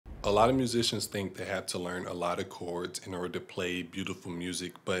A lot of musicians think they have to learn a lot of chords in order to play beautiful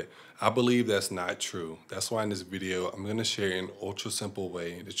music, but I believe that's not true. That's why in this video, I'm going to share an ultra simple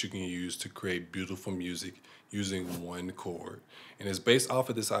way that you can use to create beautiful music using one chord. And it's based off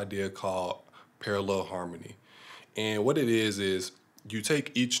of this idea called parallel harmony. And what it is you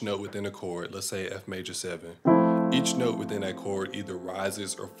take each note within a chord, let's say F major 7. Each note within that chord either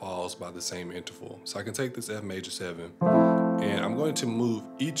rises or falls by the same interval. So I can take this F major 7 and I'm going to move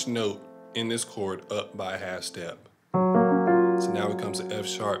each note in this chord up by a half step. So now it comes to F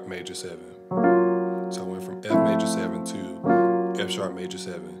sharp major 7. So I went from F major 7 to F sharp major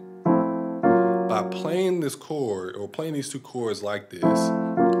 7. By playing this chord, or playing these two chords like this,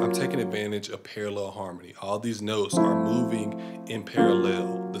 I'm taking advantage of parallel harmony. All these notes are moving in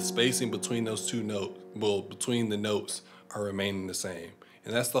parallel. The spacing between those two notes, between the notes, are remaining the same.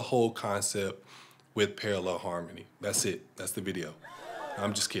 And that's the whole concept with parallel harmony. That's it. That's the video.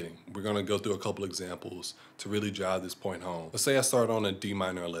 I'm just kidding. We're gonna go through a couple examples to really drive this point home. Let's say I start on a D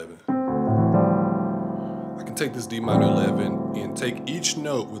minor 11. I can take this D minor 11 and take each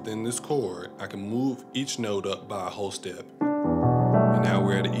note within this chord. I can move each note up by a whole step. And now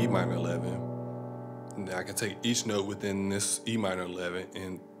we're at an E minor 11. And now I can take each note within this E minor 11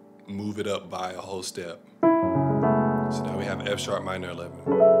 and move it up by a whole step. So now we have F sharp minor 11.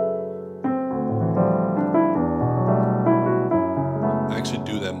 I actually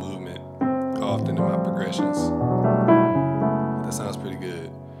do that movement often in my progressions. That sounds pretty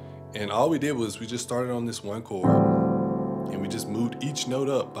good. And all we did was we just started on this one chord and we just moved each note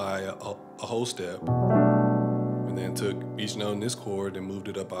up by a whole step, and then took each note in this chord and moved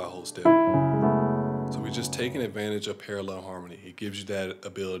it up by a whole step. So we're just taking advantage of parallel harmony. It gives you that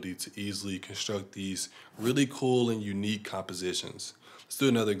ability to easily construct these really cool and unique compositions. Let's do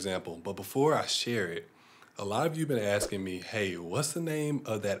another example, but before I share it, a lot of you have been asking me, hey, what's the name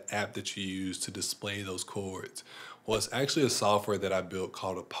of that app that you use to display those chords? Well, it's actually a software that I built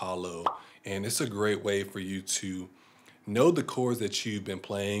called Apollo, and it's a great way for you to know the chords that you've been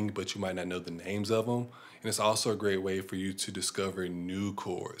playing, but you might not know the names of them. And it's also a great way for you to discover new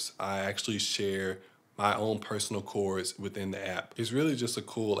chords. I actually share my own personal chords within the app. It's really just a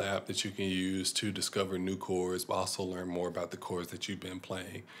cool app that you can use to discover new chords, but also learn more about the chords that you've been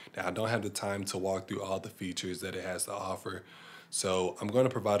playing. Now, I don't have the time to walk through all the features that it has to offer, so I'm going to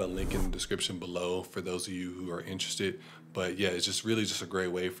provide a link in the description below for those of you who are interested. But yeah, it's just really just a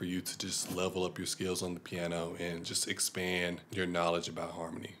great way for you to just level up your skills on the piano and just expand your knowledge about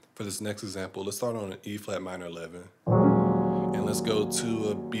harmony. For this next example, let's start on an E flat minor 11. And let's go to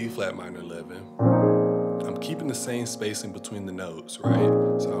a B flat minor 11. I'm keeping the same spacing between the notes,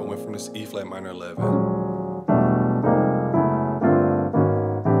 right? So I went from this E flat minor 11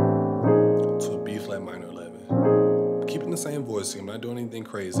 to a B flat minor 11. Keeping the same voicing, I'm not doing anything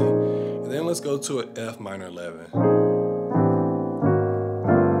crazy. And then let's go to an F minor 11.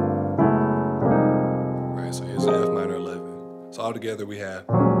 Right, so here's an F minor 11. So all together we have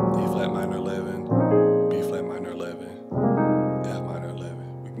E flat minor 11, B flat minor 11, F minor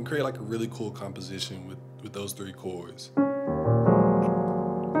 11. We can create like a really cool composition with those three chords. I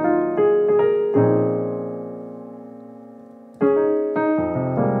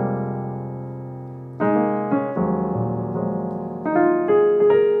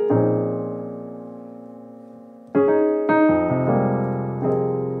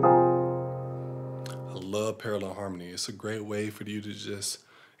love parallel harmony. It's a great way for you to just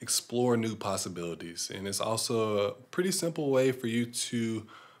explore new possibilities. And it's also a pretty simple way for you to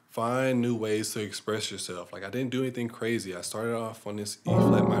find new ways to express yourself. Like, I didn't do anything crazy. I started off on this E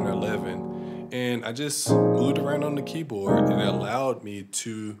flat minor 11 and I just moved around on the keyboard, and it allowed me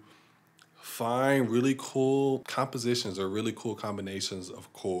to find really cool compositions or really cool combinations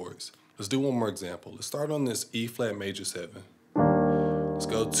of chords. Let's do one more example. Let's start on this E flat major 7. Let's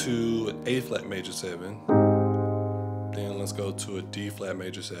go to an A flat major 7. Then let's go to a D flat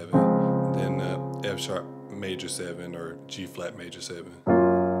major 7. Then a F sharp major 7 or G flat major 7.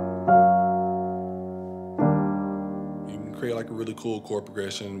 Create like a really cool chord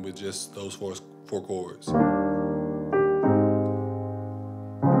progression with just those four chords.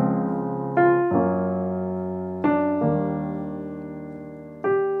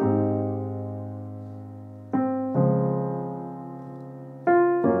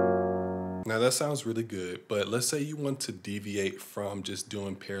 Now that sounds really good, but let's say you want to deviate from just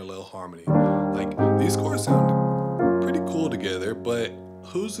doing parallel harmony. Like, these chords sound pretty cool together, but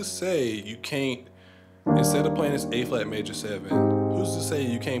who's to say you can't, instead of playing this A flat major 7, who's to say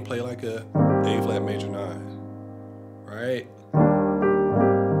you can't play like a A flat major 9, right?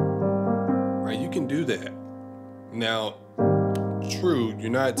 Right, you can do that. Now, true, you're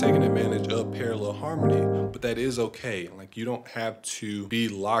not taking advantage of parallel harmony, but that is okay. Like, you don't have to be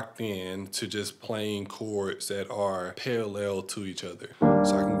locked in to just playing chords that are parallel to each other.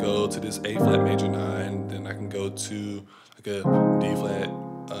 So I can go to this A flat major 9, then I can go to like a D flat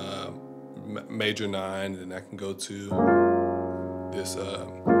major 9, then I can go to this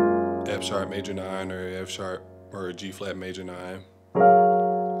F sharp major 9 or F sharp or G flat major 9.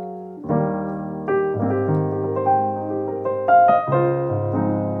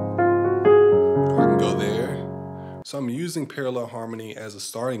 So I'm using parallel harmony as a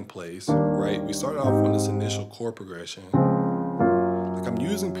starting place, right? We started off on this initial chord progression. Like, I'm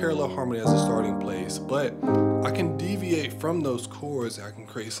using parallel harmony as a starting place, but I can deviate from those chords and I can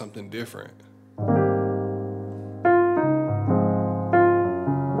create something different.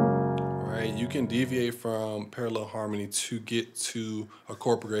 Right? You can deviate from parallel harmony to get to a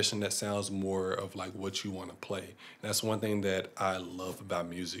chord progression that sounds more of like what you want to play. And that's one thing that I love about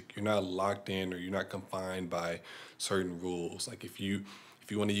music. You're not locked in, or you're not confined by certain rules. Like, if you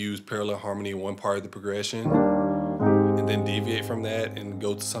want to use parallel harmony in one part of the progression and then deviate from that and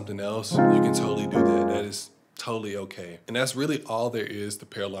go to something else, you can totally do that. That is totally okay. And that's really all there is to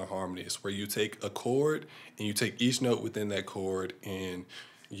parallel harmony. It's where you take a chord and you take each note within that chord and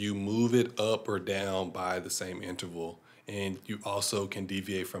you move it up or down by the same interval. And you also can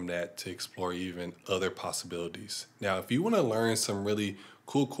deviate from that to explore even other possibilities. Now, if you want to learn some really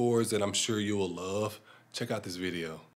cool chords that I'm sure you will love, check out this video.